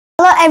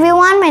Hello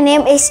everyone, my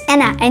name is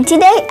Anna and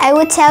today I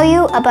will tell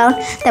you about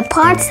the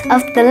parts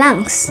of the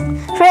lungs.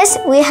 First,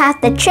 we have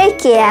the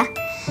trachea.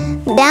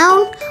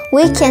 Down,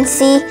 we can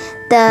see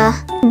the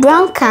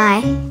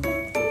bronchi.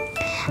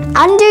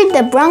 Under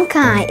the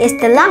bronchi is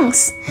the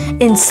lungs.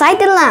 Inside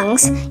the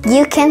lungs,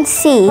 you can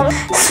see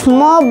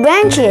small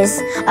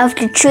branches of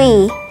the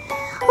tree.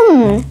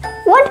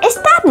 What is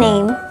that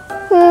name?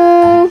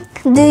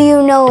 Do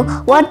you know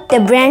what the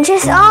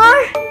branches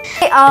are?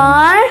 They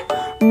are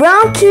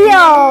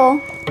bronchiole.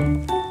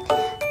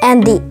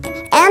 And the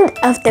end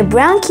of the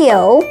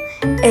bronchiole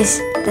is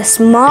the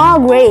small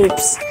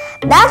grapes.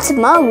 That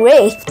small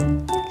grape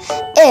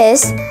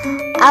is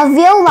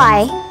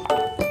alveoli.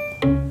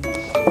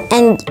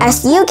 And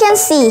as you can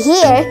see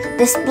here,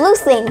 this blue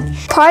thing,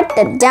 part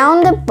that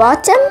down the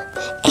bottom,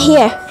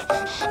 here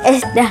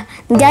is the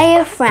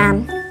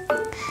diaphragm.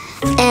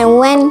 And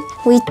when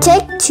we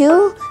take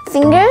two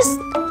fingers,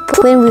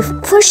 when we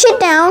push it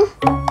down,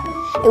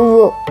 it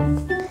will.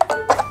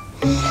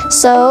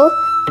 So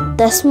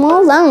the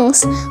small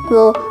lungs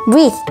will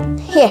breathe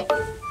here.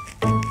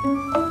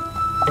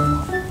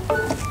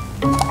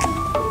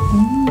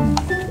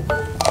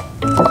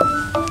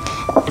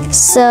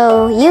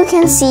 So you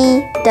can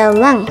see the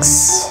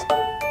lungs.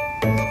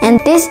 And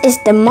this is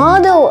the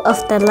model of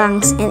the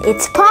lungs and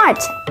its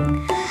part.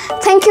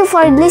 Thank you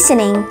for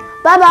listening.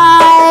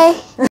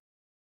 Bye-bye.